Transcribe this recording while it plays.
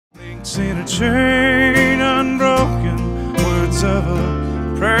Links in a chain unbroken, words of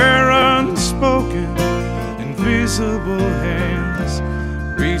a prayer unspoken, invisible hands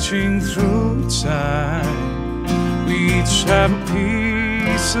reaching through time. We each have a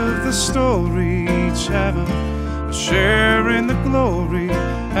piece of the story, each have a share in the glory,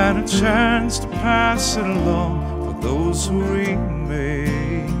 and a chance to pass it along for those who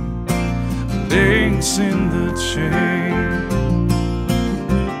remain. Links in the chain.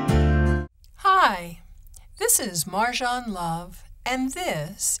 Hi, this is Marjohn Love, and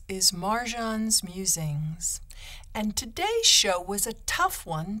this is Marjohn's Musings. And today's show was a tough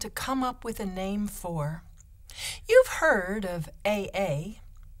one to come up with a name for. You've heard of AA,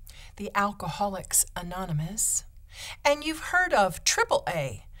 the Alcoholics Anonymous, and you've heard of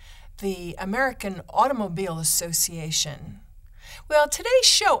AAA, the American Automobile Association. Well, today's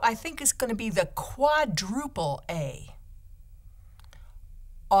show, I think, is going to be the quadruple A.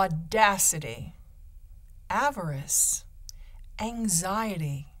 Audacity, Avarice,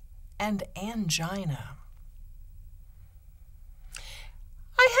 Anxiety, and Angina.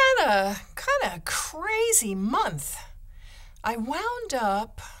 I had a kind of crazy month. I wound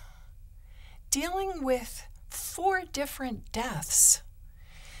up dealing with 4 different deaths.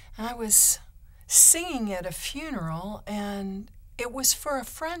 I was singing at a funeral, and it was for a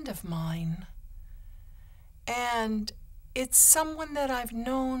friend of mine. And it's someone that I've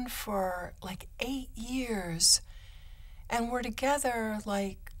known for like 8 years, and we're together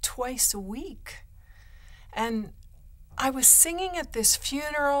like twice a week. And I was singing at this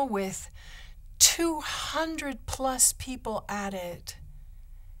funeral with 200 plus people at it,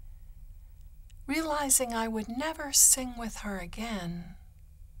 realizing I would never sing with her again.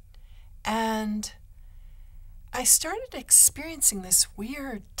 And I started experiencing this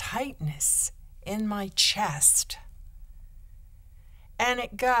weird tightness in my chest. And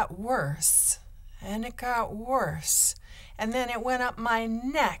it got worse, and it got worse. And then it went up my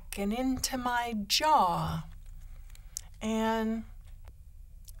neck and into my jaw. And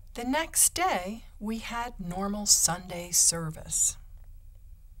the next day, we had normal Sunday service.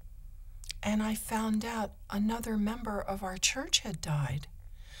 And I found out another member of our church had died.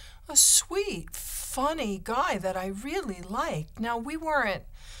 A sweet, funny guy that I really liked. Now, we weren't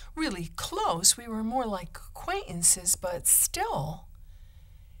really close. We were more like acquaintances, but still.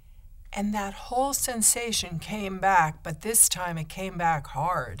 And that whole sensation came back, but this time it came back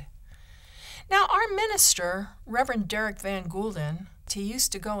hard. Now, our minister, Reverend Derek Van Goulden, he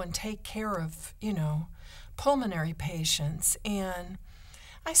used to go and take care of, pulmonary patients. And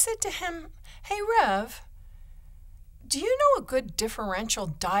I said to him, "Hey, Rev, do you know a good differential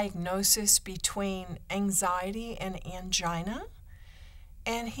diagnosis between anxiety and angina?"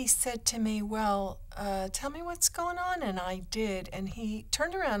 And he said to me, "Well, tell me what's going on." And I did. And he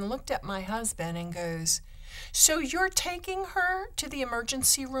turned around and looked at my husband and goes, "So you're taking her to the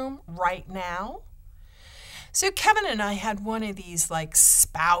emergency room right now?" So Kevin and I had one of these like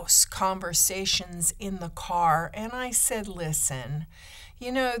spouse conversations in the car. And I said, "Listen,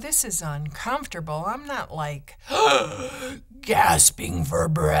 this is uncomfortable. I'm not like gasping for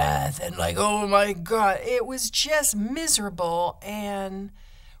breath and like, oh my God." It was just miserable. And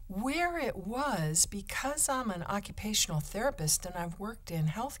where it was, because I'm an occupational therapist and I've worked in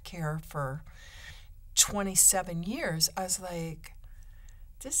healthcare for 27 years, I was like,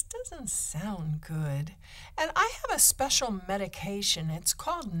 this doesn't sound good. And I have a special medication. It's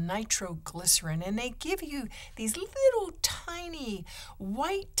called nitroglycerin, and they give you these little tiny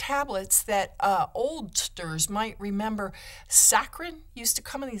white tablets that oldsters might remember. Saccharin used to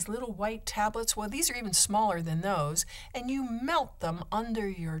come in these little white tablets. Well, these are even smaller than those, and you melt them under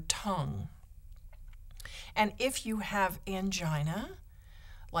your tongue. And if you have angina,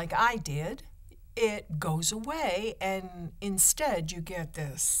 like I did, it goes away, and instead you get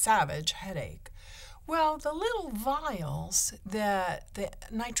this savage headache. Well, the little vials that the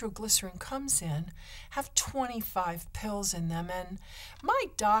nitroglycerin comes in have 25 pills in them, and my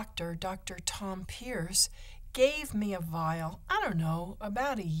doctor, Dr. Tom Pierce, gave me a vial, I don't know,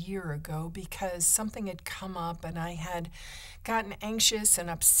 about a year ago, because something had come up and I had gotten anxious and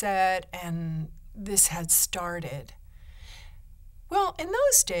upset, and this had started. Well, in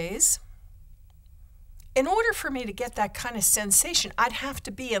those days, in order for me to get that kind of sensation, I'd have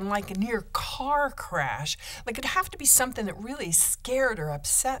to be in like a near car crash. Like it'd have to be something that really scared or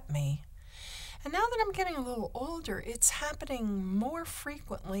upset me. And now that I'm getting a little older, it's happening more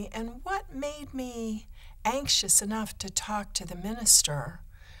frequently. And what made me anxious enough to talk to the minister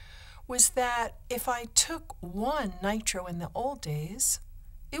was that if I took one nitro in the old days,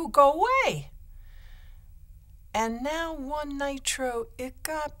 it would go away. And now one nitro, it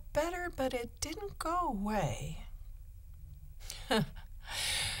got better, but it didn't go away.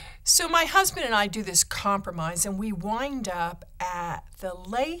 So my husband and I do this compromise, and we wind up at the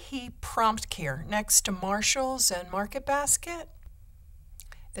Leahy Prompt Care next to Marshall's and Market Basket.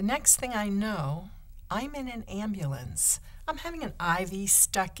 The next thing I know, I'm in an ambulance. I'm having an IV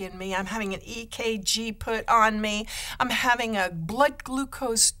stuck in me. I'm having an EKG put on me. I'm having a blood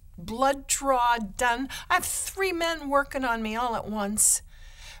glucose blood draw done. I have 3 men working on me all at once.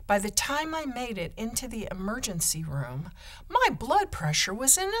 By the time I made it into the emergency room, my blood pressure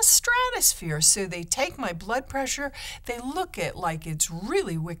was in a stratosphere. So they take my blood pressure, they look at like it's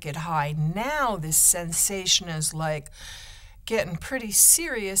really wicked high. Now this sensation is like getting pretty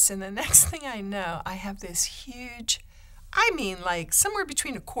serious, and the next thing I know, I have this huge, like somewhere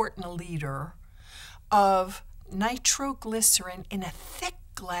between a quart and a liter of nitroglycerin in a thick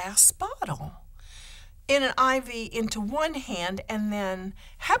glass bottle, in an IV into one hand, and then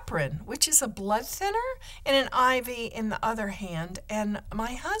heparin, which is a blood thinner, in an IV in the other hand. And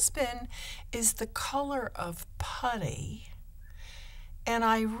my husband is the color of putty. And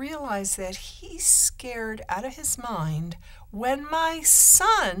I realized that he's scared out of his mind when my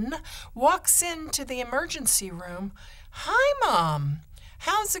son walks into the emergency room. "Hi, Mom.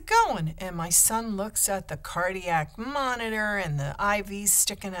 How's it going?" And my son looks at the cardiac monitor and the IVs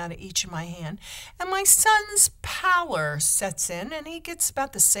sticking out of each of my hand. And my son's pallor sets in, and he gets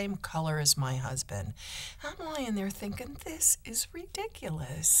about the same color as my husband. I'm lying there thinking, this is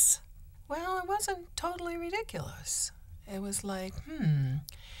ridiculous. Well, it wasn't totally ridiculous. It was like,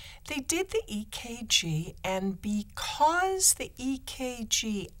 They did the EKG, and because the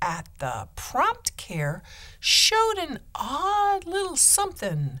EKG at the prompt care showed an odd little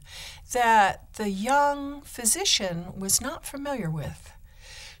something that the young physician was not familiar with,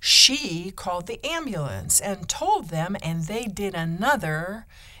 she called the ambulance and told them, and they did another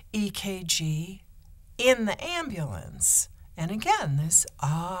EKG in the ambulance. And again, this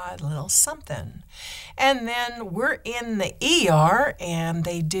odd little something. And then we're in the ER, and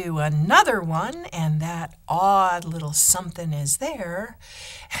they do another one, and that odd little something is there.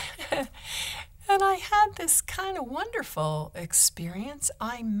 And I had this kind of wonderful experience.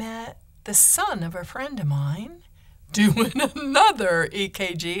 I met the son of a friend of mine doing another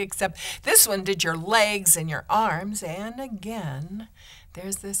EKG, except this one did your legs and your arms. And again,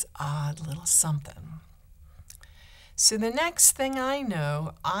 there's this odd little something. So the next thing I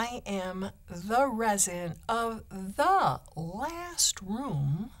know, I am the resident of the last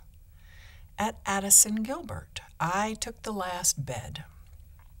room at Addison Gilbert. I took the last bed,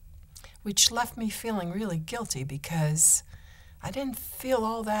 which left me feeling really guilty because I didn't feel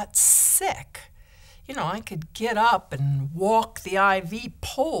all that sick. You know, I could get up and walk the IV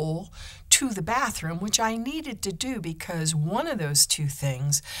pole to the bathroom, which I needed to do because one of those two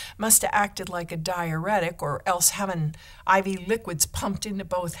things must have acted like a diuretic, or else having IV liquids pumped into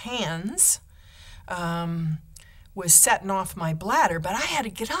both hands was setting off my bladder. But I had to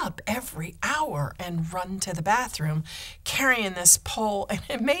get up every hour and run to the bathroom carrying this pole, and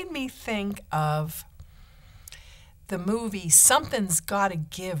it made me think of the movie Something's Gotta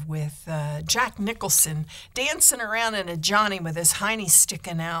Give with Jack Nicholson dancing around in a Johnny with his hiney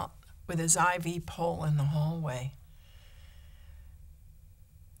sticking out with his IV pole in the hallway.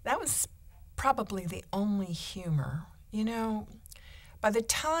 That was probably the only humor. You know, by the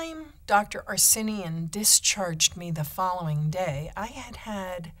time Dr. Arsenian discharged me the following day, I had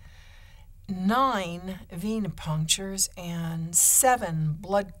had 9 venipunctures and 7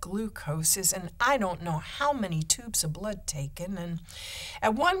 blood glucoses, and I don't know how many tubes of blood taken. And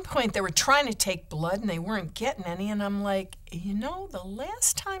at one point they were trying to take blood and they weren't getting any, and I'm like, you know, the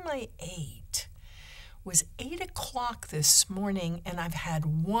last time I ate was 8 o'clock this morning, and I've had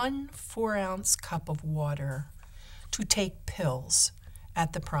 1 4-ounce cup of water to take pills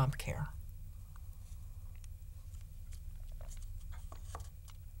at the prompt care.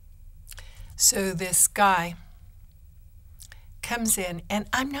 So this guy comes in, and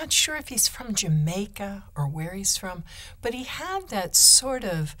I'm not sure if he's from Jamaica or where he's from, but he had that sort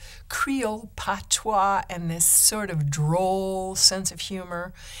of Creole patois and this sort of droll sense of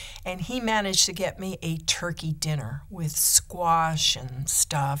humor, and he managed to get me a turkey dinner with squash and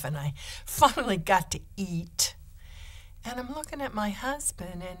stuff, and I finally got to eat. And I'm looking at my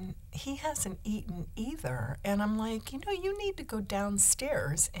husband, and he hasn't eaten either. And I'm like, you know, you need to go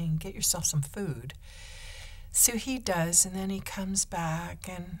downstairs and get yourself some food. So he does, and then he comes back,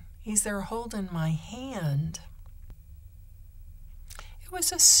 and he's there holding my hand. It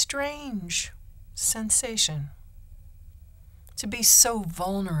was a strange sensation to be so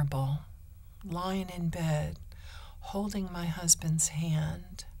vulnerable, lying in bed, holding my husband's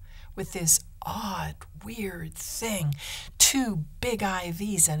hand with this odd, weird thing. 2 big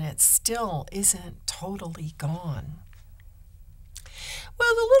IVs and it still isn't totally gone.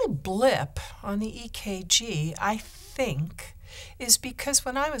 Well, the little blip on the EKG, I think, is because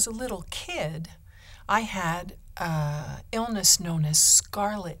when I was a little kid, I had an illness known as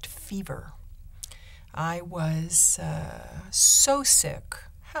scarlet fever. I was so sick.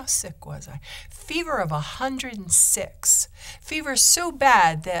 How sick was I? Fever of 106. Fever so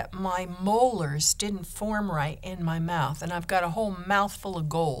bad that my molars didn't form right in my mouth, and I've got a whole mouthful of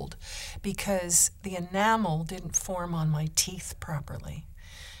gold because the enamel didn't form on my teeth properly.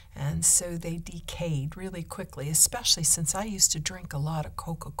 And so they decayed really quickly, especially since I used to drink a lot of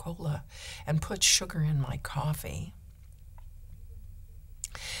Coca-Cola and put sugar in my coffee.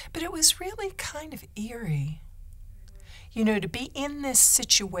 But it was really kind of eerie, you know, to be in this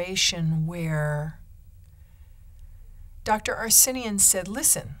situation where Dr. Arsenian said,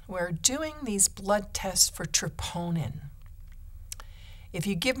 listen, we're doing these blood tests for troponin. If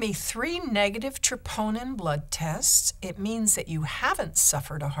you give me 3 negative troponin blood tests, it means that you haven't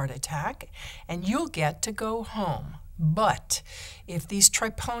suffered a heart attack and you'll get to go home. But if these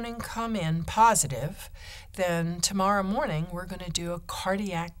troponin come in positive, then tomorrow morning we're going to do a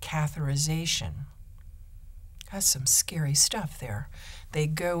cardiac catheterization. That's some scary stuff there. They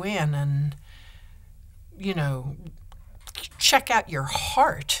go in and, you know, check out your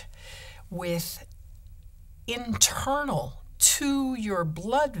heart with internal to your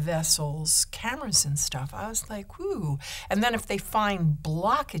blood vessels, cameras and stuff. I was like, whoo. And then if they find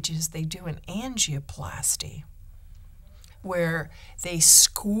blockages, they do an angioplasty where they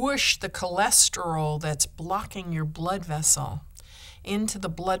squish the cholesterol that's blocking your blood vessel into the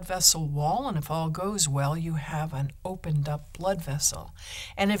blood vessel wall, and if all goes well, you have an opened up blood vessel.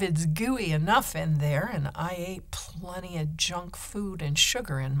 And if it's gooey enough in there, and I ate plenty of junk food and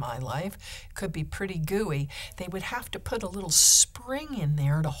sugar in my life, it could be pretty gooey, they would have to put a little spring in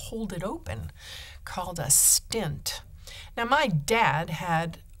there to hold it open, called a stent. Now, my dad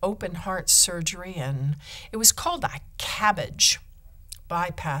had open heart surgery, and it was called a cabbage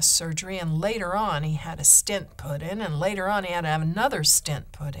bypass surgery, and later on he had a stent put in, and later on he had to have another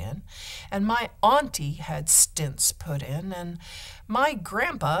stent put in, and my auntie had stents put in, and my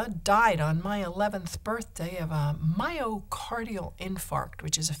grandpa died on my 11th birthday of a myocardial infarct,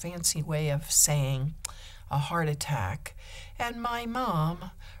 which is a fancy way of saying a heart attack, and my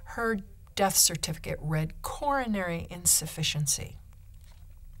mom, her death certificate read coronary insufficiency.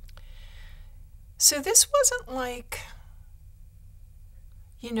 So this wasn't like,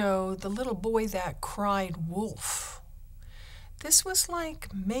 you know, the little boy that cried wolf. This was like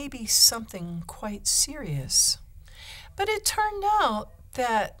maybe something quite serious. But it turned out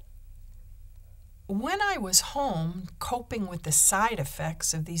that when I was home coping with the side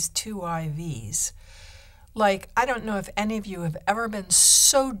effects of these 2 IVs, like, I don't know if any of you have ever been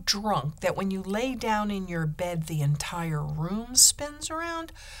so drunk that when you lay down in your bed, the entire room spins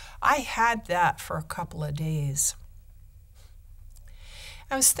around. I had that for a couple of days.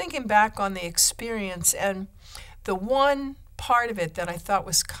 I was thinking back on the experience, and the one part of it that I thought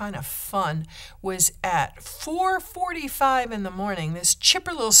was kind of fun was at 4:45 in the morning, this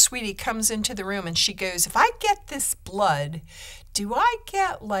chipper little sweetie comes into the room and she goes, if I get this blood, do I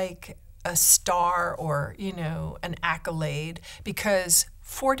get like a star or, you know, an accolade? Because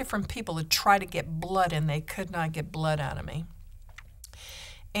 4 different people had tried to get blood and they could not get blood out of me.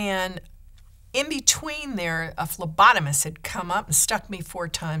 And in between there, a phlebotomist had come up and stuck me 4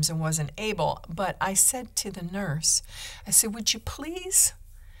 times and wasn't able. But I said to the nurse, I said, would you please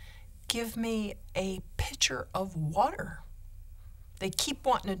give me a pitcher of water? They keep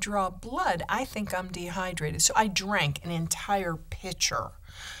wanting to draw blood. I think I'm dehydrated. So I drank an entire pitcher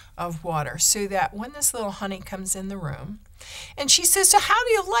of water so that when this little honey comes in the room, and she says, so how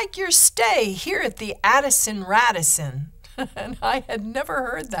do you like your stay here at the Addison Radisson? And I had never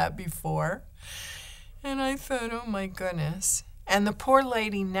heard that before. And I thought, oh my goodness. And the poor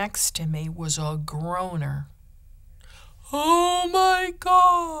lady next to me was a groaner. Oh my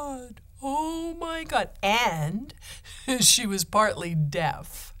God. Oh my God. And she was partly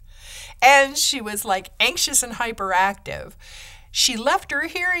deaf. And she was like anxious and hyperactive. She left her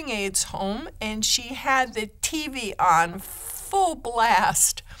hearing aids home and she had the TV on full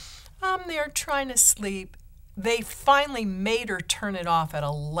blast. I'm there trying to sleep. They finally made her turn it off at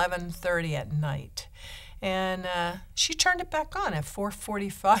 11:30 at night. And she turned it back on at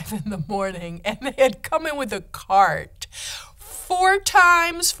 4:45 in the morning. And they had come in with a cart. 4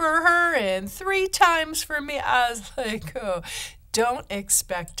 times for her and 3 times for me. I was like, oh, Don't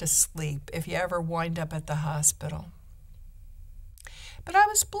expect to sleep if you ever wind up at the hospital. But I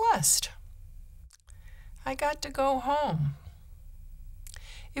was blessed. I got to go home.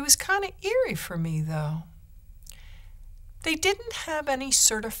 It was kind of eerie for me, though. They didn't have any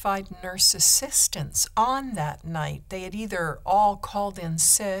certified nurse assistants on that night. They had either all called in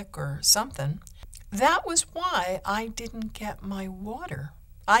sick or something. That was why I didn't get my water.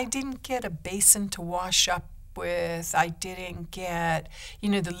 I didn't get a basin to wash up with. I didn't get,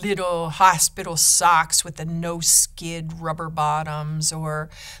 the little hospital socks with the no-skid rubber bottoms or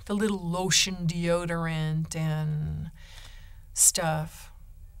the little lotion deodorant and stuff.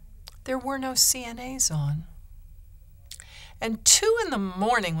 There were no CNAs on. And 2 in the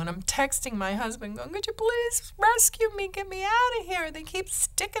morning when I'm texting my husband going, could you please rescue me, get me out of here? They keep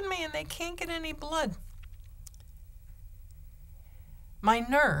sticking me and they can't get any blood. My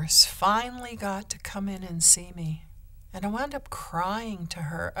nurse finally got to come in and see me. And I wound up crying to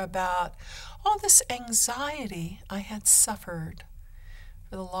her about all this anxiety I had suffered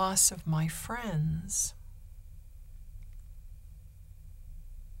for the loss of my friends.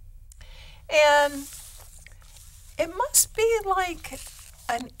 And it must be like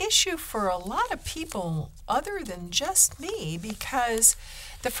an issue for a lot of people other than just me, because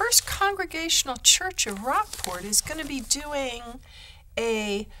the First Congregational Church of Rockport is going to be doing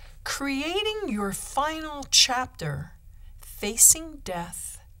a Creating Your Final Chapter, Facing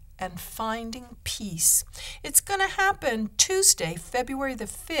Death and Finding Peace. It's going to happen Tuesday, February the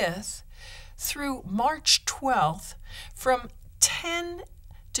 5th through March 12th from 10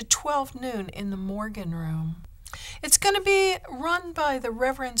 to 12 noon in the Morgan Room. It's going to be run by the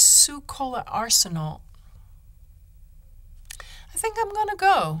Reverend Sue Cola Arsenal. I think I'm going to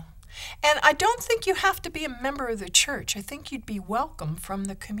go. And I don't think you have to be a member of the church. I think you'd be welcome from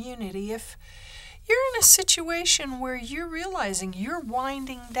the community if you're in a situation where you're realizing you're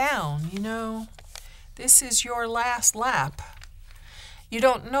winding down. This is your last lap. You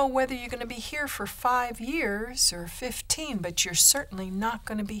don't know whether you're going to be here for 5 years or 15, but you're certainly not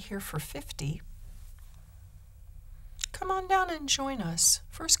going to be here for 50. Come on down and join us.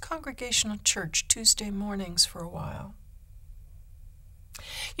 First Congregational Church, Tuesday mornings for a while.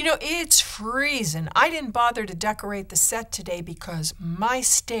 It's freezing. I didn't bother to decorate the set today because my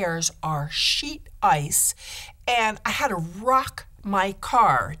stairs are sheet ice, and I had to rock my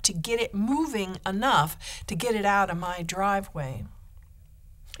car to get it moving enough to get it out of my driveway.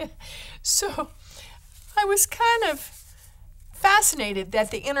 So I was kind of fascinated that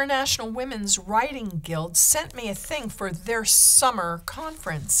the International Women's Writing Guild sent me a thing for their summer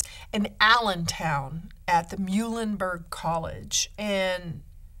conference in Allentown at the Muhlenberg College. And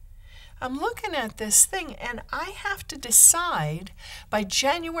I'm looking at this thing, and I have to decide by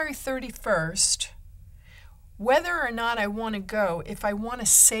January 31st whether or not I want to go, if I want to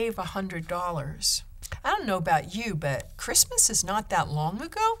save $100. I don't know about you, but Christmas is not that long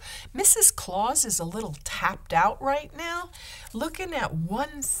ago. Mrs. Claus is a little tapped out right now, looking at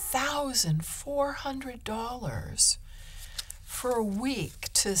 $1,400 for a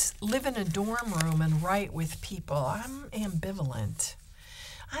week to live in a dorm room and write with people. I'm ambivalent.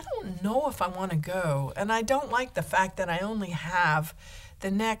 I don't know if I want to go, and I don't like the fact that I only have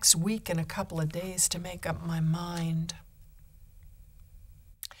the next week and a couple of days to make up my mind.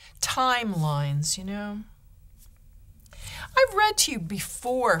 Timelines, I've read to you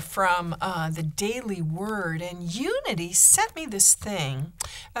before from the Daily Word, and Unity sent me this thing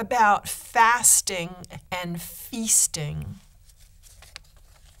about fasting and feasting.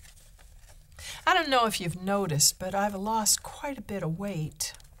 I don't know if you've noticed, but I've lost quite a bit of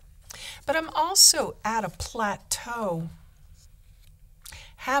weight. But I'm also at a plateau.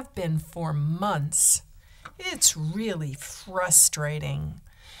 Have been for months. It's really frustrating.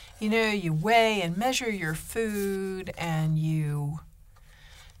 You weigh and measure your food, and you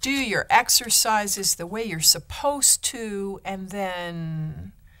do your exercises the way you're supposed to, and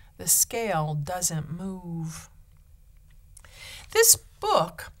then the scale doesn't move. This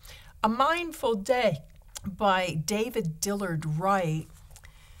book, A Mindful Day by David Dillard Wright,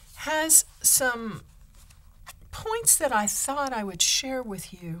 has some points that I thought I would share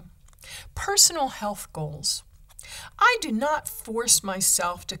with you. Personal health goals. I do not force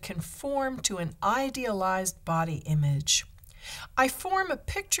myself to conform to an idealized body image. I form a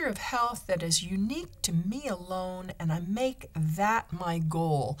picture of health that is unique to me alone, and I make that my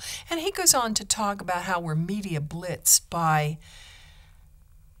goal. And he goes on to talk about how we're media blitzed by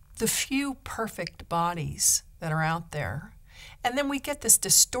the few perfect bodies that are out there. And then we get this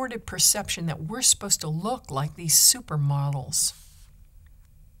distorted perception that we're supposed to look like these supermodels.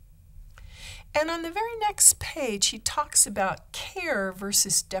 And on the very next page, he talks about care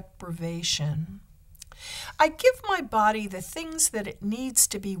versus deprivation. I give my body the things that it needs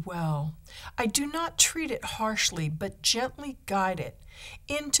to be well. I do not treat it harshly, but gently guide it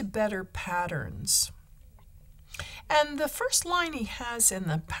into better patterns. And the first line he has in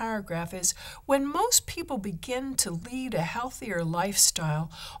the paragraph is, when most people begin to lead a healthier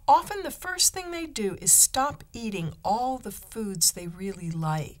lifestyle, often the first thing they do is stop eating all the foods they really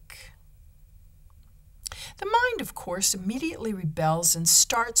like. The mind, of course, immediately rebels and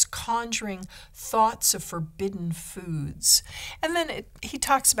starts conjuring thoughts of forbidden foods. And then he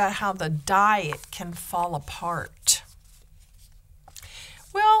talks about how the diet can fall apart.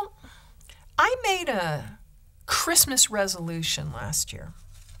 Well, I made a Christmas resolution last year,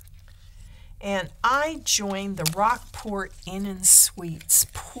 and I joined the Rockport Inn and Suites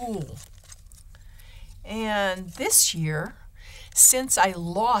pool. And this year, since I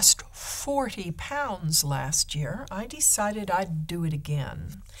lost 40 pounds last year, I decided I'd do it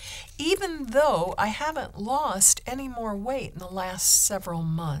again, even though I haven't lost any more weight in the last several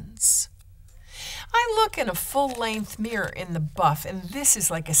months. I look in a full-length mirror in the buff, and this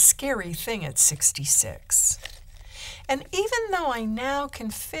is like a scary thing at 66. And even though I now can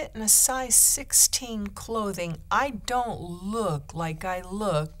fit in a size 16 clothing, I don't look like I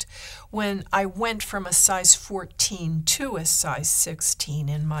looked when I went from a size 14 to a size 16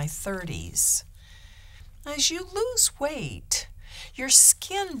 in my 30s. As you lose weight, your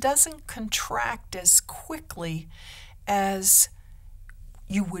skin doesn't contract as quickly as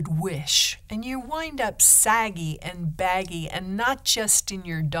you would wish, and you wind up saggy and baggy, and not just in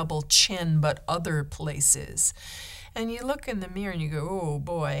your double chin, but other places. And you look in the mirror and you go, oh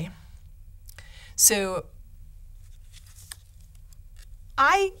boy. So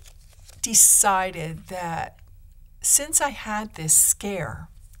I decided that since I had this scare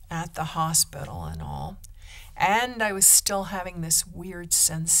at the hospital and all, and I was still having this weird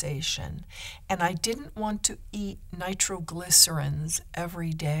sensation, and I didn't want to eat nitroglycerins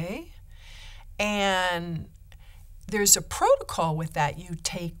every day, and there's a protocol with that. You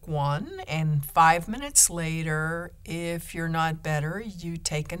take one, and 5 minutes later, if you're not better, you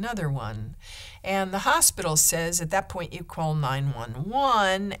take another one. And the hospital says at that point you call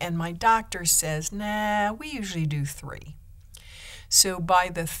 911, and my doctor says, nah, we usually do 3. So by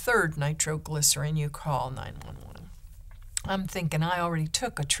the 3rd nitroglycerin, you call 911. I'm thinking, I already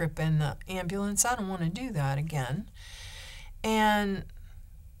took a trip in the ambulance. I don't want to do that again. And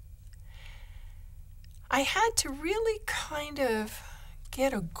I had to really kind of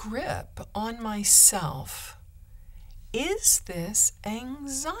get a grip on myself. Is this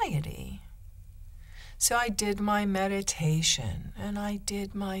anxiety? So I did my meditation and I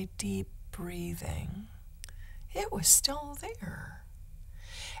did my deep breathing. It was still there.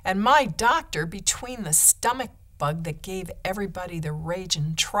 And my doctor, between the stomach bug that gave everybody the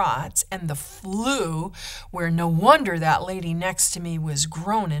raging trots and the flu, where no wonder that lady next to me was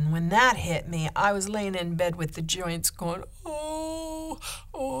groaning, when that hit me, I was laying in bed with the joints going, oh.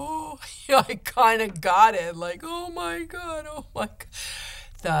 Yeah, I kind of got it, like, oh my God.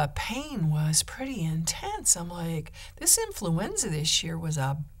 The pain was pretty intense. I'm like, this influenza this year was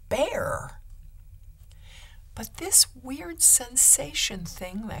a bear. But this weird sensation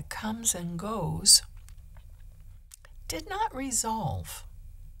thing that comes and goes did not resolve.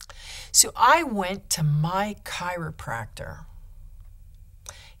 So I went to my chiropractor.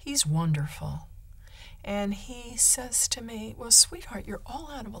 He's wonderful. And he says to me, well, sweetheart, you're all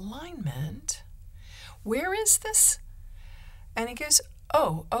out of alignment. Where is this? And he goes,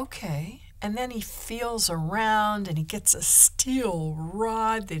 oh, okay. And then he feels around and he gets a steel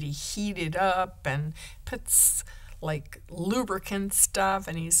rod that he heated up and puts like lubricant stuff,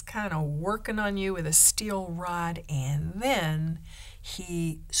 and he's kind of working on you with a steel rod, and then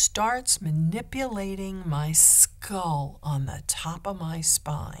he starts manipulating my skull on the top of my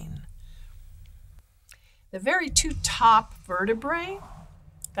spine. The very 2 top vertebrae,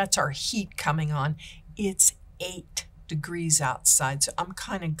 that's our heat coming on. It's 8 degrees outside, so I'm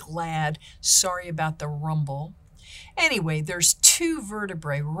kind of glad. Sorry about the rumble. Anyway, there's 2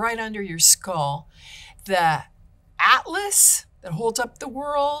 vertebrae right under your skull. The atlas that holds up the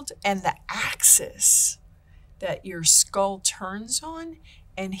world and the axis that your skull turns on,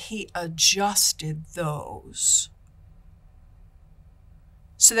 and he adjusted those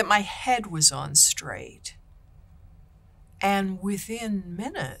so that my head was on straight. And within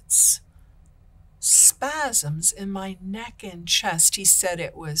minutes, spasms in my neck and chest. He said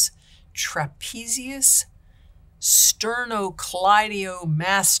it was trapezius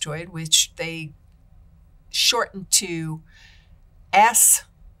sternocleidiomastoid, which they shortened to SCM,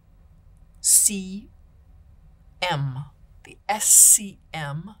 the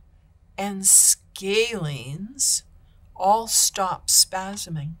SCM, and scalenes all stop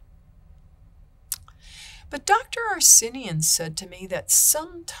spasming. But Dr. Arsenian said to me that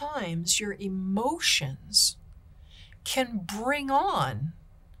sometimes your emotions can bring on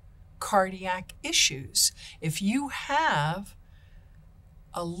cardiac issues. If you have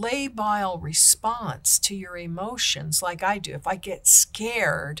a labile response to your emotions, like I do, if I get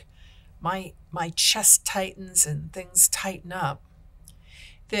scared, my chest tightens and things tighten up,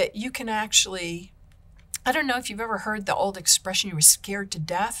 that you can actually, I don't know if you've ever heard the old expression, you were scared to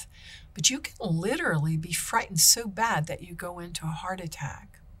death, but you can literally be frightened so bad that you go into a heart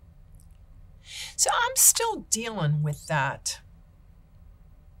attack. So I'm still dealing with that.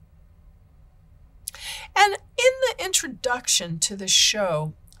 And in the introduction to the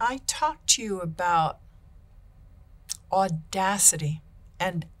show, I talked to you about Audacity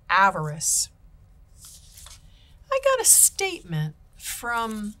and Avarice. I got a statement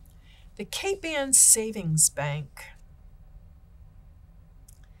from the Cape Ann Savings Bank.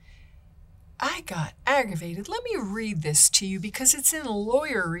 I got aggravated. Let me read this to you because it's in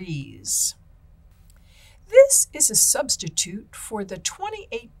lawyerese. This is a substitute for the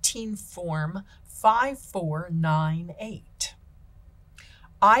 2018 Form 5498.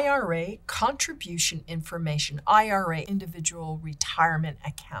 IRA contribution information, IRA individual retirement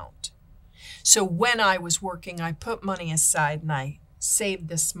account. So when I was working, I put money aside and I saved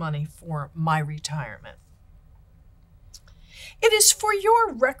this money for my retirement. It is for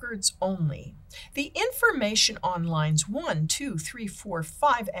your records only. The information on lines 1, 2, 3, 4,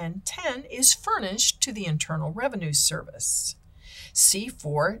 5, and 10 is furnished to the Internal Revenue Service. See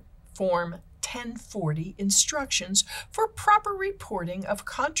for Form 1040 instructions for proper reporting of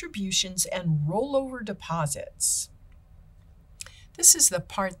contributions and rollover deposits. This is the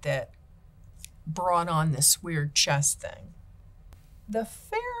part that brought on this weird chest thing. The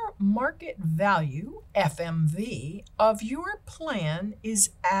fair market value, FMV, of your plan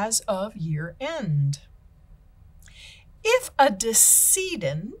is as of year end. If a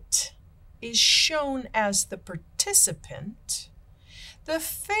decedent is shown as the participant, the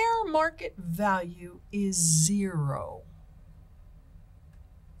fair market value is 0.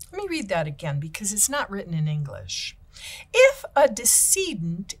 Let me read that again because it's not written in English. If a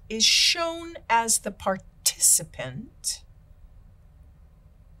decedent is shown as the participant,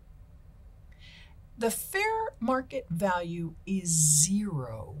 the fair market value is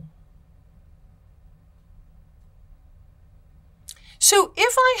 0. So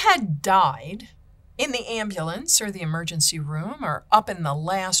if I had died in the ambulance or the emergency room or up in the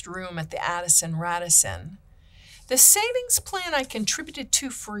last room at the Addison Radisson, the savings plan I contributed to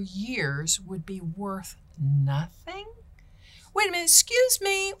for years would be worth nothing? Wait a minute, excuse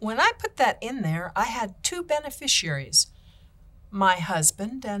me. When I put that in there, I had 2 beneficiaries, my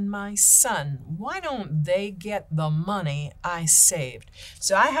husband and my son. Why don't they get the money I saved?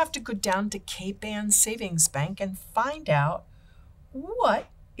 So I have to go down to Cape Ann Savings Bank and find out what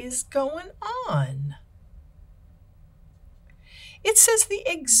is going on. It says the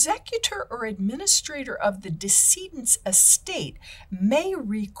executor or administrator of the decedent's estate may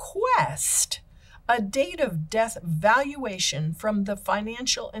request a date of death valuation from the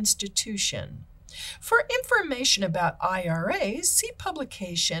financial institution. For information about IRAs, see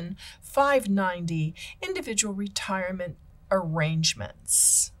publication 590, Individual Retirement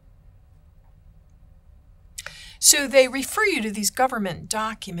Arrangements. So they refer you to these government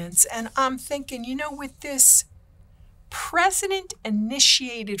documents, and I'm thinking, you know, with this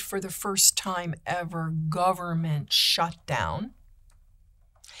president-initiated for the first time ever government shutdown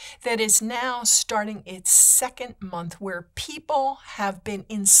that is now starting its 2nd month where people have been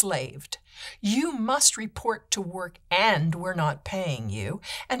enslaved. You must report to work and we're not paying you.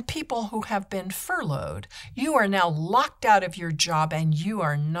 And people who have been furloughed, you are now locked out of your job and you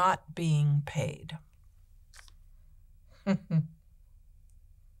are not being paid.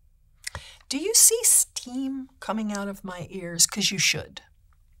 Do you see steam coming out of my ears? Because you should.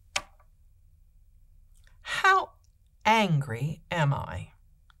 How angry am I?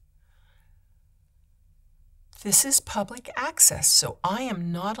 This is public access, so I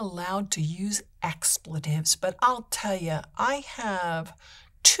am not allowed to use expletives, but I'll tell you, I have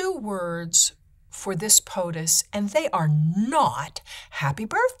 2 words for this POTUS, and they are not happy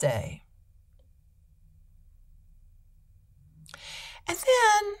birthday. And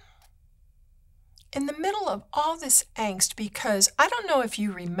then, in the middle of all this angst, because I don't know if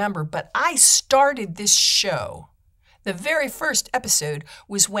you remember, but I started this show. The very first episode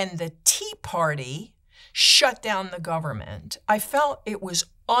was when the Tea Party shut down the government. I felt it was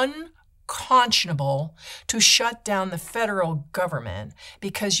unconscionable to shut down the federal government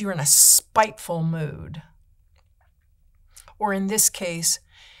because you're in a spiteful mood. Or in this case,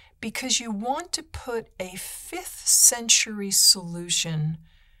 because you want to put a 5th century solution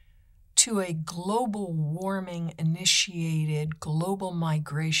to a global warming initiated global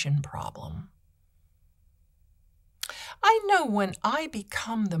migration problem. I know when I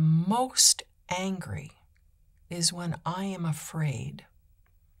become the most angry is when I am afraid.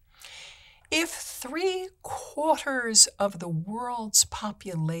 If 3/4 of the world's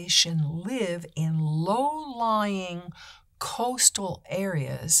population live in low-lying coastal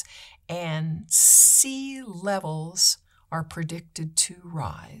areas and sea levels are predicted to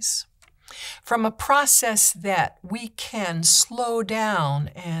rise, from a process that we can slow down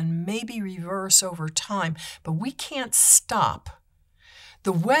and maybe reverse over time, but we can't stop.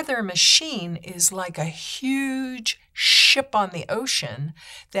 The weather machine is like a huge ship on the ocean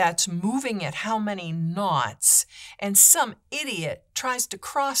that's moving at how many knots, and some idiot tries to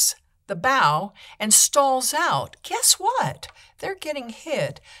cross the bow and stalls out. Guess what? They're getting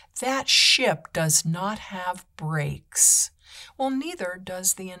hit. That ship does not have brakes. Well, neither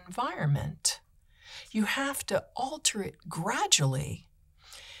does the environment. You have to alter it gradually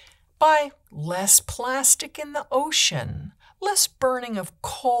by less plastic in the ocean, less burning of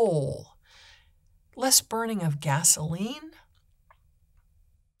coal, less burning of gasoline,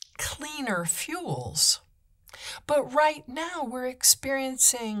 cleaner fuels. But right now we're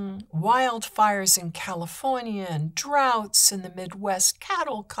experiencing wildfires in California and droughts in the Midwest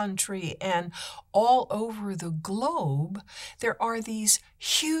cattle country, and all over the globe there are these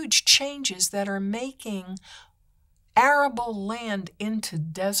huge changes that are making arable land into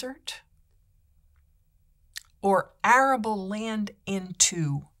desert or arable land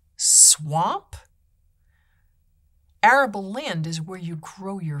into swamp. Arable land is where you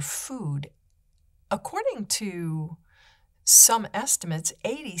grow your food. According to some estimates,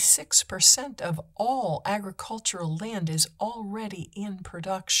 86% of all agricultural land is already in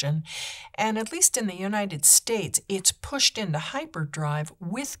production. And at least in the United States, it's pushed into hyperdrive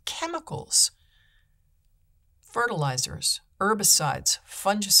with chemicals, fertilizers, herbicides,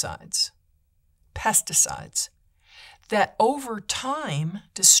 fungicides, pesticides, that over time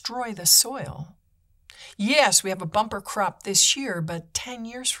destroy the soil. Yes, we have a bumper crop this year, but 10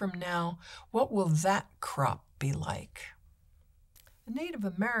 years from now, what will that crop be like? The Native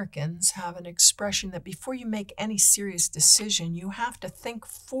Americans have an expression that before you make any serious decision, you have to think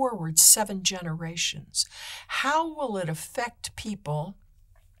forward 7 generations. How will it affect people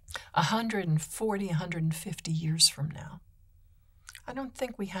 140, 150 years from now? I don't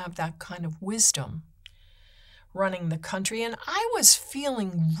think we have that kind of wisdom running the country, and I was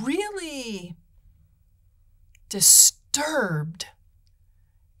feeling really disturbed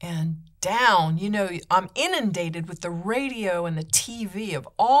and down. You know, I'm inundated with the radio and the TV of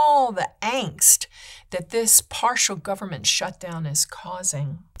all the angst that this partial government shutdown is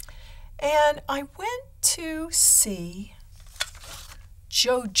causing. And I went to see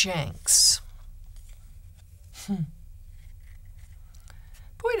Joe Jenks. Boy,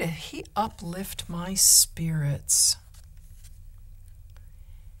 did he uplift my spirits.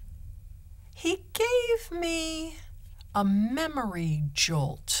 He gave me a memory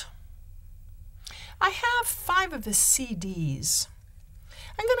jolt. I have 5 of his CDs.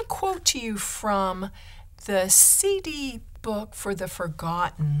 I'm going to quote to you from the CD book for the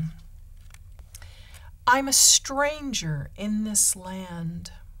forgotten. I'm a stranger in this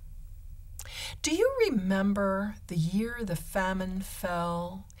land. Do you remember the year the famine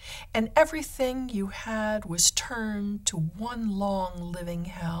fell, and everything you had was turned to one long living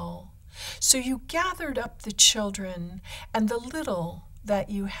hell? So you gathered up the children and the little that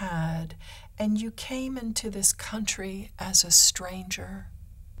you had, and you came into this country as a stranger.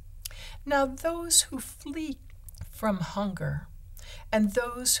 Now those who flee from hunger and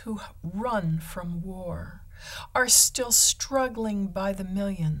those who run from war are still struggling by the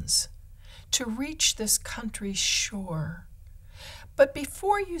millions to reach this country's shore. But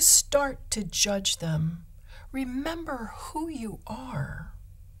before you start to judge them, remember who you are.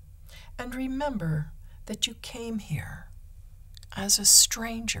 And remember that you came here as a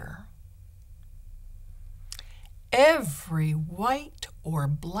stranger. Every white or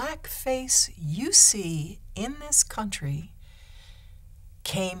black face you see in this country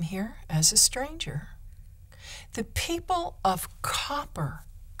came here as a stranger. The people of copper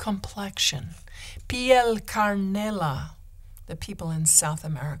complexion, piel carnela, the people in South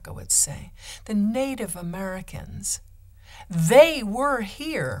America would say, the Native Americans, they were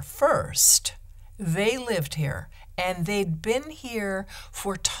here first. They lived here, and they'd been here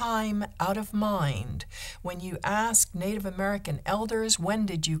for time out of mind. When you ask Native American elders, when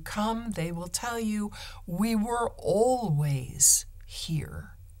did you come? They will tell you, we were always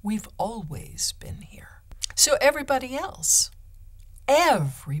here. We've always been here. So everybody else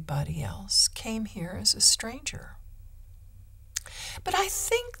came here as a stranger. But I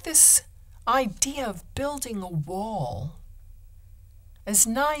think this idea of building a wall, as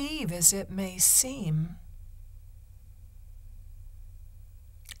naive as it may seem,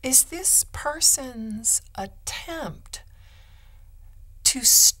 is this person's attempt to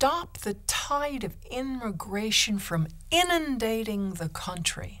stop the tide of immigration from inundating the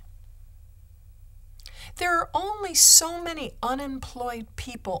country. There are only so many unemployed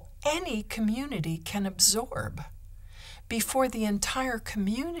people any community can absorb before the entire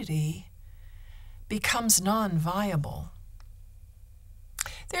community becomes non-viable.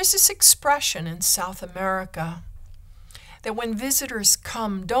 There's this expression in South America that when visitors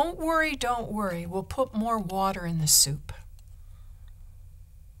come, don't worry, we'll put more water in the soup.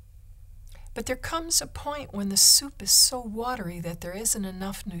 But there comes a point when the soup is so watery that there isn't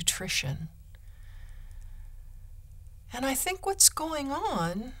enough nutrition. And I think what's going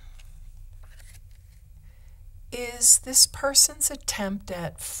on is this person's attempt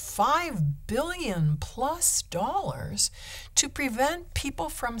at $5 billion plus to prevent people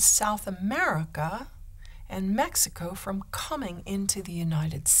from South America and Mexico from coming into the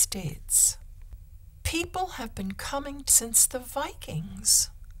United States. People have been coming since the Vikings.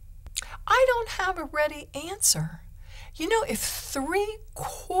 I don't have a ready answer. You know, if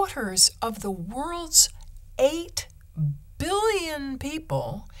 3/4 of the world's 8 billion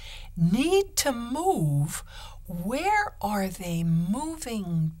people need to move, where are they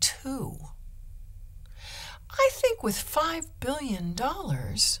moving to? I think with $5 billion,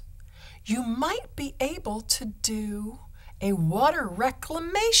 you might be able to do a water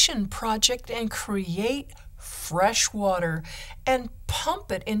reclamation project and create fresh water and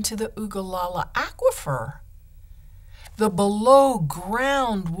pump it into the Ogallala Aquifer, the below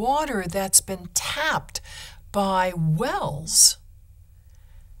ground water that's been tapped by wells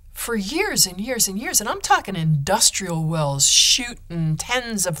for years and years and years. And I'm talking industrial wells shooting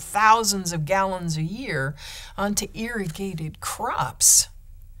tens of thousands of gallons a year onto irrigated crops,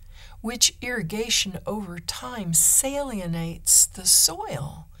 which irrigation over time salinates the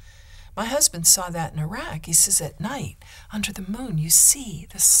soil. My husband saw that in Iraq. He says at night, under the moon, you see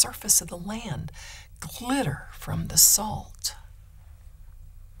the surface of the land glitter from the salt.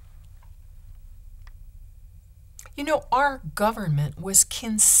 You know, our government was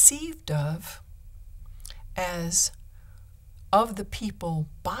conceived of as of the people,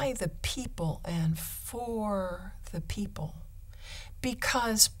 by the people, and for the people,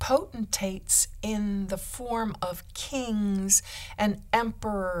 because potentates in the form of kings and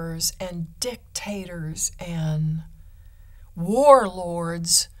emperors and dictators and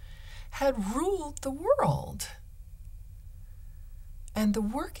warlords had ruled the world. And the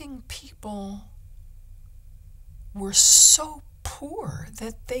working people were so poor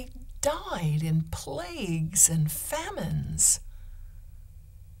that they died in plagues and famines.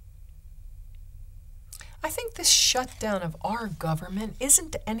 I think this shutdown of our government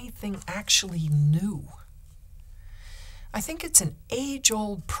isn't anything actually new. I think it's an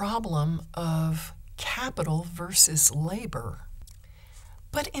age-old problem of capital versus labor.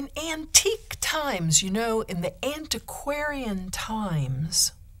 But in antique times, you know, in the antiquarian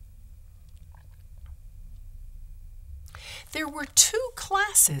times, there were two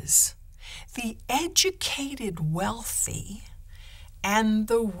classes, the educated wealthy and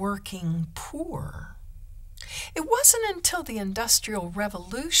the working poor. It wasn't until the Industrial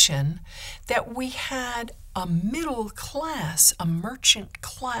Revolution that we had a middle class, a merchant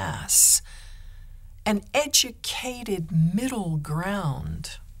class, an educated middle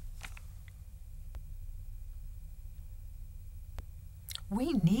ground.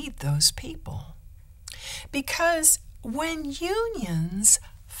 We need those people because when unions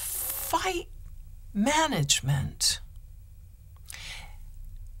fight management,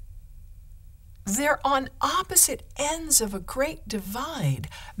 they're on opposite ends of a great divide.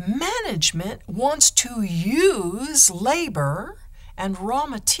 Management wants to use labor and raw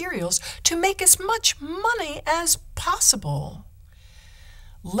materials to make as much money as possible.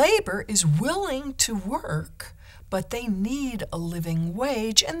 Labor is willing to work, but they need a living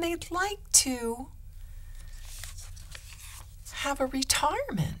wage, and they'd like to have a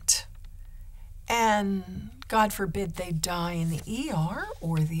retirement. And God forbid they die in the ER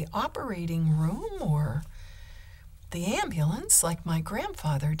or the operating room or the ambulance like my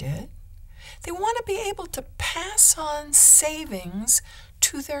grandfather did. They want to be able to pass on savings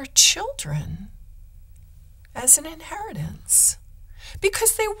to their children as an inheritance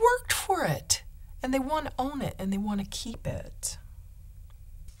because they worked for it and they want to own it and they want to keep it.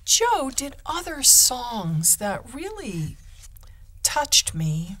 Joe did other songs that really touched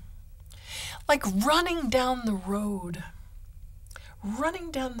me, like Running Down the Road. Running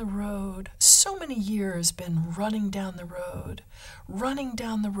down the road, so many years been running down the road, running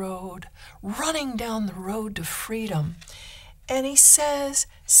down the road, running down the road to freedom. And he says,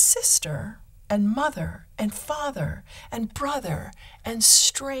 sister and mother and father and brother and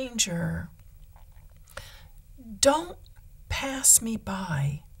stranger, don't pass me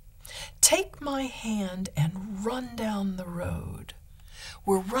by. Take my hand and run down the road.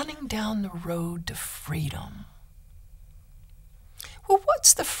 We're running down the road to freedom. Well,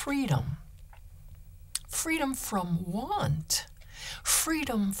 what's the freedom? Freedom from want,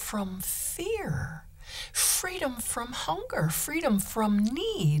 freedom from fear, freedom from hunger, freedom from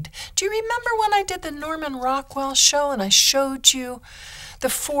need. Do you remember when I did the Norman Rockwell show and I showed you the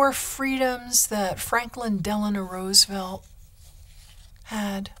 4 freedoms that Franklin Delano Roosevelt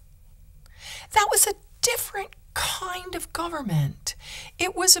had? That was a different kind of government.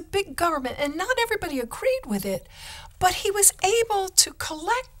 It was a big government, and not everybody agreed with it, but he was able to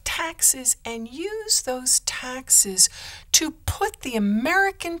collect taxes and use those taxes to put the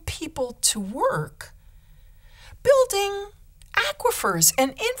American people to work, building aquifers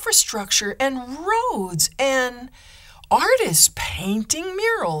and infrastructure and roads and artists painting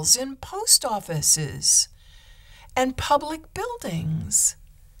murals in post offices and public buildings.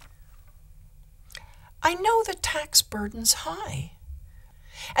 I know the tax burden's high,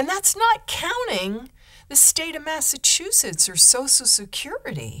 and that's not counting the state of Massachusetts or Social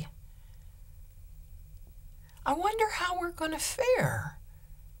Security. I wonder how we're going to fare.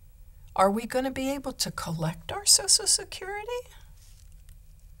 Are we going to be able to collect our Social Security?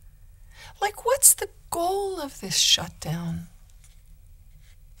 Like, what's the goal of this shutdown?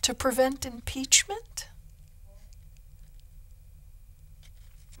 To prevent impeachment?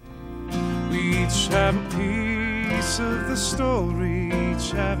 We each have a piece of the story,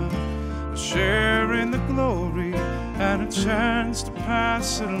 each have a share in the glory, and a chance to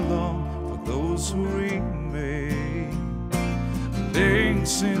pass it along for those who remain.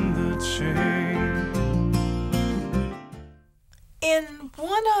 Links in the chain. In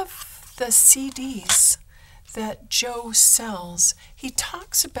one of the CDs that Joe sells, he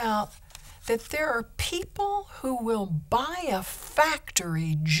talks about that there are people who will buy a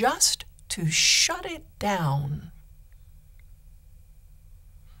factory just to shut it down.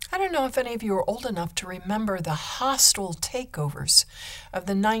 I don't know if any of you are old enough to remember the hostile takeovers of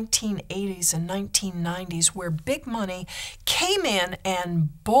the 1980s and 1990s where big money came in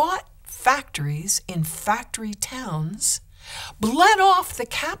and bought factories in factory towns, bled off the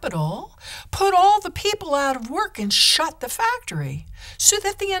capital, put all the people out of work and shut the factory so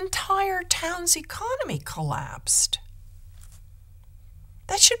that the entire town's economy collapsed.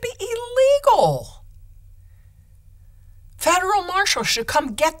 That should be illegal. Federal marshals should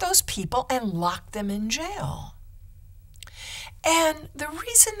come get those people and lock them in jail. And the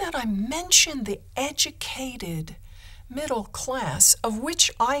reason that I mention the educated middle class, of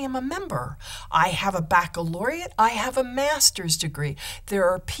which I am a member, I have a baccalaureate, I have a master's degree. There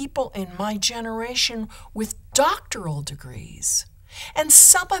are people in my generation with doctoral degrees. And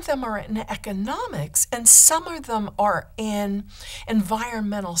some of them are in economics, and some of them are in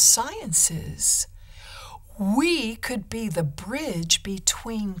environmental sciences. We could be the bridge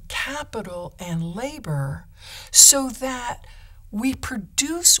between capital and labor so that we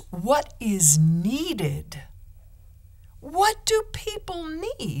produce what is needed. What do people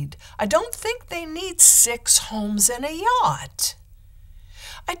need? I don't think they need 6 homes and a yacht.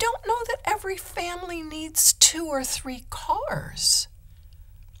 I don't know that every family needs 2 or 3 cars.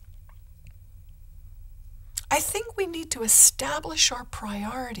 I think we need to establish our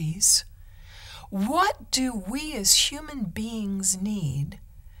priorities. What do we as human beings need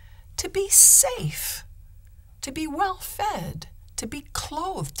to be safe, to be well fed, to be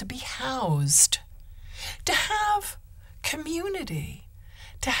clothed, to be housed, to have community,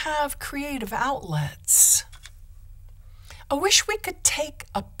 to have creative outlets? I wish we could take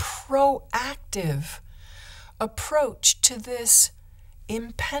a proactive approach to this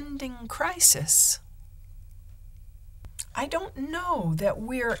impending crisis. I don't know that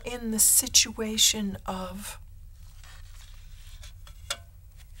we're in the situation of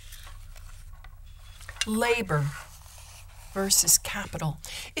labor versus capital.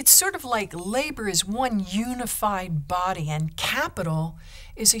 It's sort of like labor is one unified body and capital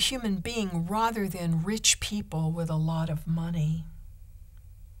is a human being rather than rich people with a lot of money.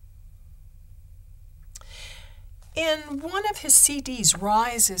 In one of his CDs,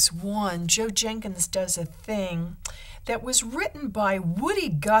 Rise is One, Joe Jenkins does a thing that was written by Woody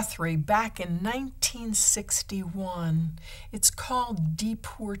Guthrie back in 1961. It's called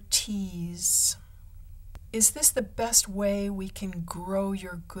Deportees. Is this the best way we can grow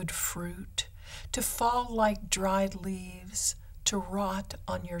your good fruit? To fall like dried leaves, to rot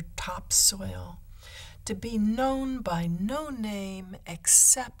on your topsoil, to be known by no name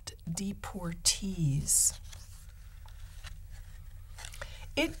except deportees.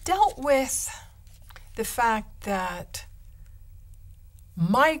 It dealt with the fact that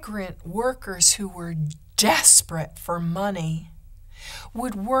migrant workers who were desperate for money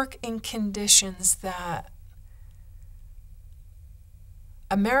would work in conditions that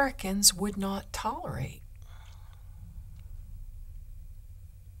Americans would not tolerate.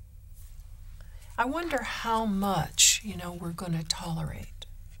 I wonder how much, we're going to tolerate.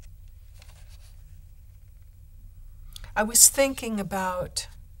 I was thinking about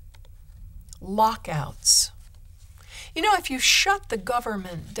lockouts. If you shut the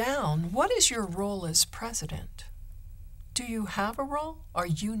government down, what is your role as president? Do you have a role? Are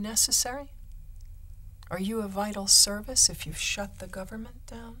you necessary? Are you a vital service if you've shut the government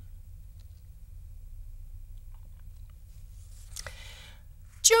down?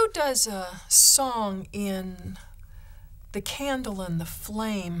 Joe does a song in The Candle and the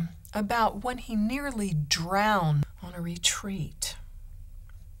Flame about when he nearly drowned on a retreat.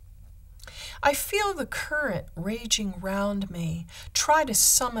 I feel the current raging round me. Try to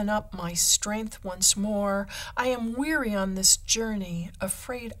summon up my strength once more. I am weary on this journey,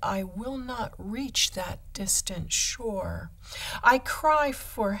 afraid I will not reach that distant shore. I cry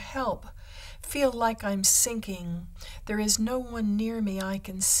for help, feel like I'm sinking. There is no one near me I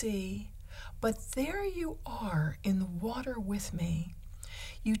can see. But there you are in the water with me.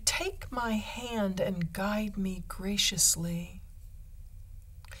 You take my hand and guide me graciously.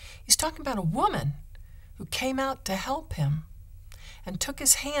 He's talking about a woman who came out to help him and took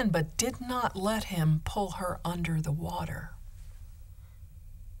his hand but did not let him pull her under the water.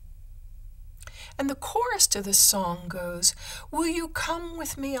 And the chorus to the song goes, will you come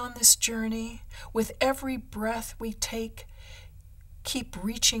with me on this journey? With every breath we take, keep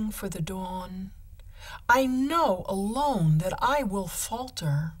reaching for the dawn. I know alone that I will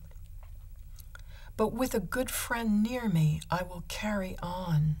falter, but with a good friend near me, I will carry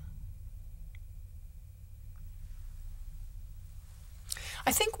on.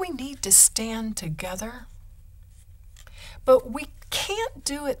 I think we need to stand together, but we can't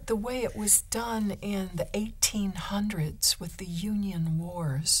do it the way it was done in the 1800s with the Union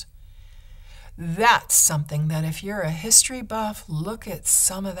Wars. That's something that if you're a history buff, look at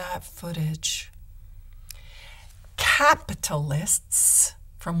some of that footage. Capitalists,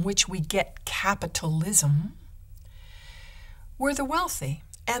 from which we get capitalism, were the wealthy,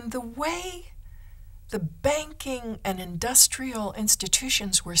 and the way the banking and industrial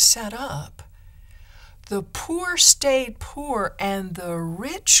institutions were set up, the poor stayed poor and the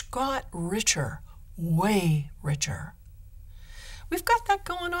rich got richer, way richer. We've got that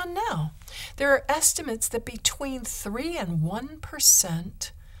going on now. There are estimates that between 3 and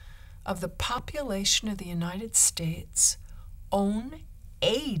 1% of the population of the United States own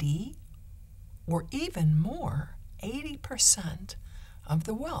 80 or even more, 80% of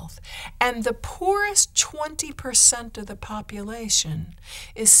the wealth. And the poorest 20% of the population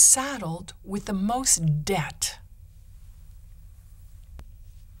is saddled with the most debt.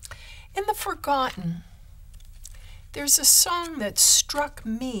 In The Forgotten, there's a song that struck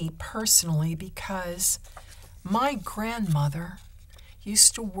me personally because my grandmother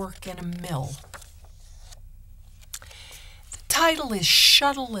used to work in a mill. The title is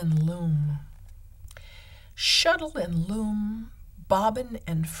Shuttle and Loom. Shuttle and loom, bobbin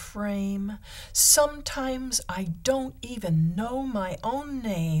and frame. Sometimes I don't even know my own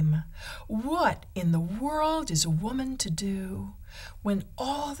name. What in the world is a woman to do when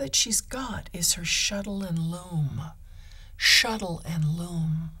all that she's got is her shuttle and loom? Shuttle and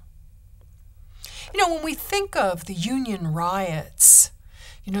loom. When we think of the union riots,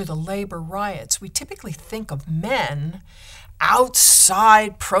 the labor riots, we typically think of men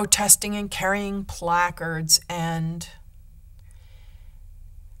outside protesting and carrying placards, and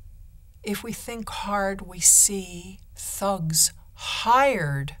if we think hard, we see thugs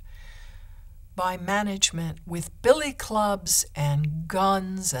hired by management with billy clubs and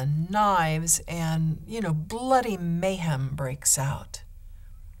guns and knives, and, bloody mayhem breaks out.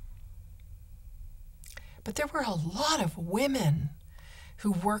 But there were a lot of women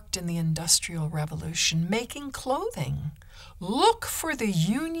who worked in the Industrial Revolution making clothing. Look for the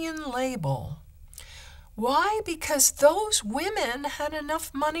union label. Why? Because those women had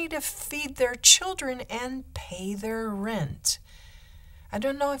enough money to feed their children and pay their rent. I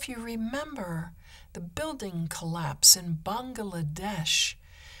don't know if you remember the building collapse in Bangladesh,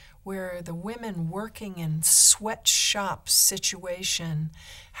 where the women working in sweatshop situation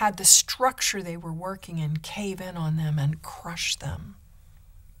had the structure they were working in cave in on them and crush them.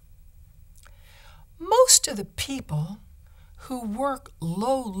 Most of the people who work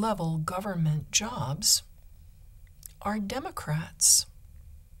low-level government jobs are Democrats.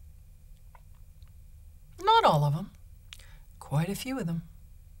 Not all of them, quite a few of them.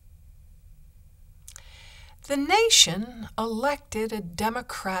 The nation elected a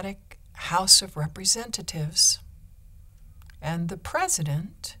Democratic House of Representatives, and the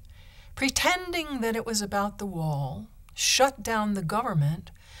president, pretending that it was about the wall, shut down the government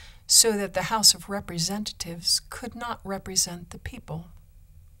so that the House of Representatives could not represent the people.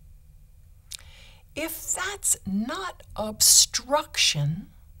 If that's not obstruction,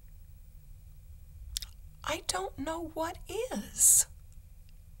 I don't know what is.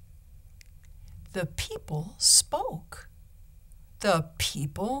 The people spoke. The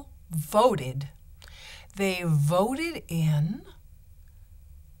people voted. They voted in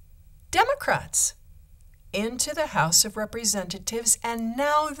Democrats into the House of Representatives, and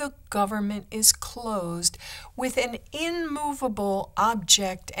now the government is closed with an immovable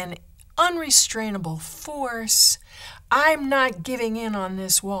object and unrestrainable force. I'm not giving in on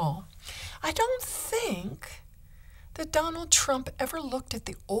this wall. I don't think that Donald Trump ever looked at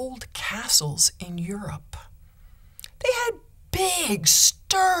the old castles in Europe. They had big,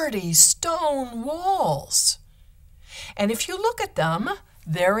 sturdy stone walls. And if you look at them,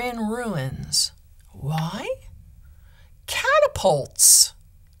 they're in ruins. Why? Catapults,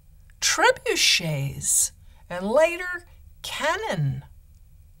 trebuchets, and later cannon.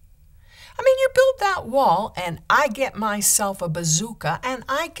 I mean, you build that wall, and I get myself a bazooka, and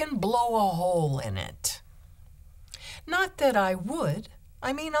I can blow a hole in it. Not that I would.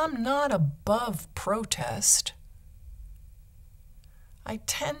 I mean, I'm not above protest. I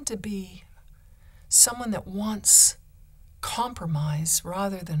tend to be someone that wants compromise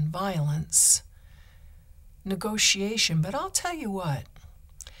rather than violence, negotiation. But I'll tell you what,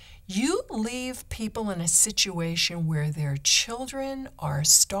 you leave people in a situation where their children are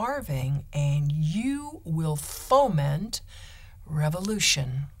starving and you will foment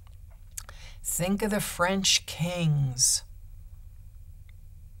revolution. Think of the French kings.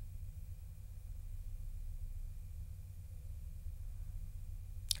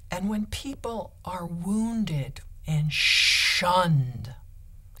 And when people are wounded and shunned,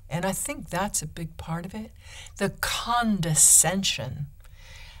 and I think that's a big part of it, the condescension,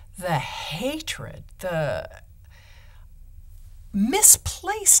 the hatred, the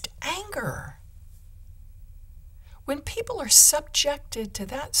misplaced anger. When people are subjected to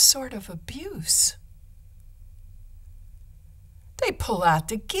that sort of abuse, they pull out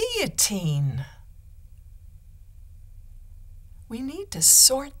the guillotine. We need to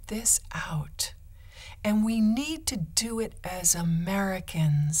sort this out, and we need to do it as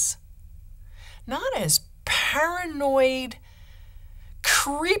Americans, not as paranoid,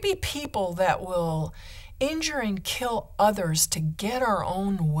 creepy people that will injure and kill others to get our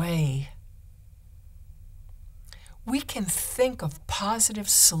own way. We can think of positive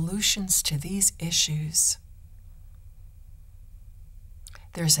solutions to these issues.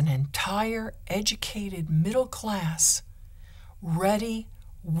 There's an entire educated middle class ready,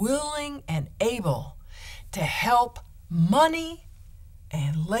 willing, and able to help money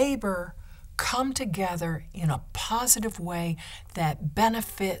and labor come together in a positive way that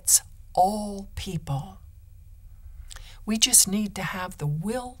benefits all people. We just need to have the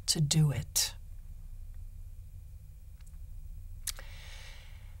will to do it.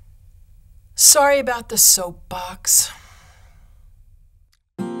 Sorry about the soapbox.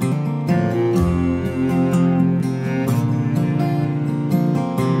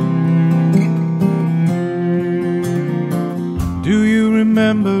 Do you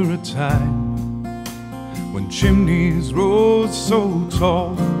remember a time when chimneys rose so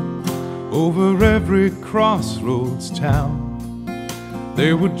tall over every crossroads town?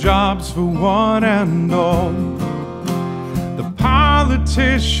 There were jobs for one and all. The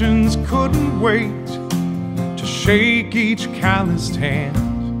politicians couldn't wait to shake each calloused hand.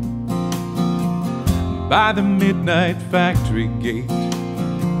 by the midnight factory gate,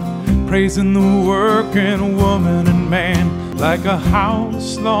 praising the working woman and man like a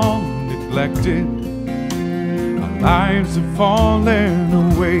house long neglected. Our lives have fallen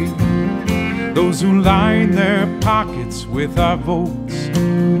away. Those who line their pockets with our votes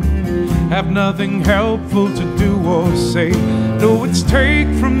have nothing helpful to do or say. No, it's take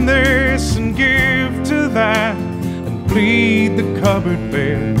from this and give to that and bleed the cupboard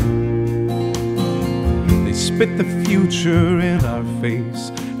bare. They spit the future in our face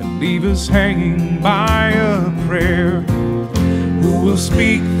and leave us hanging by a prayer. Who will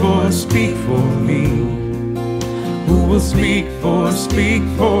speak for me? Who will speak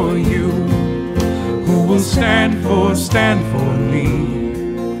for you? Who will stand for me?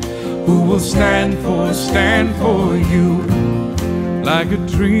 Who will stand for you? Like a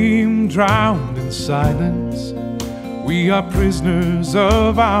dream drowned in silence, we are prisoners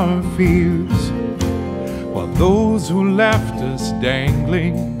of our fears, while those who left us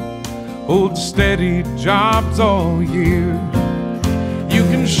dangling hold steady jobs all year. You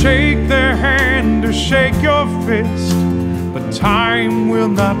can shake their hand or shake your fist, but time will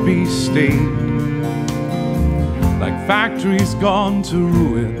not be stayed. Like factories gone to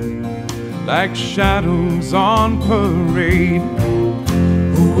ruin, like shadows on parade.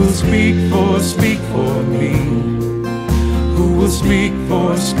 Who will speak for me? Who will speak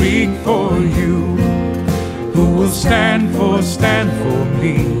for you? Who will stand for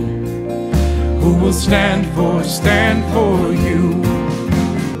me? Who will stand for you?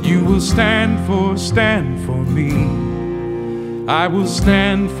 You will stand for me. I will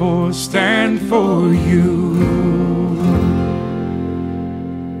stand for you.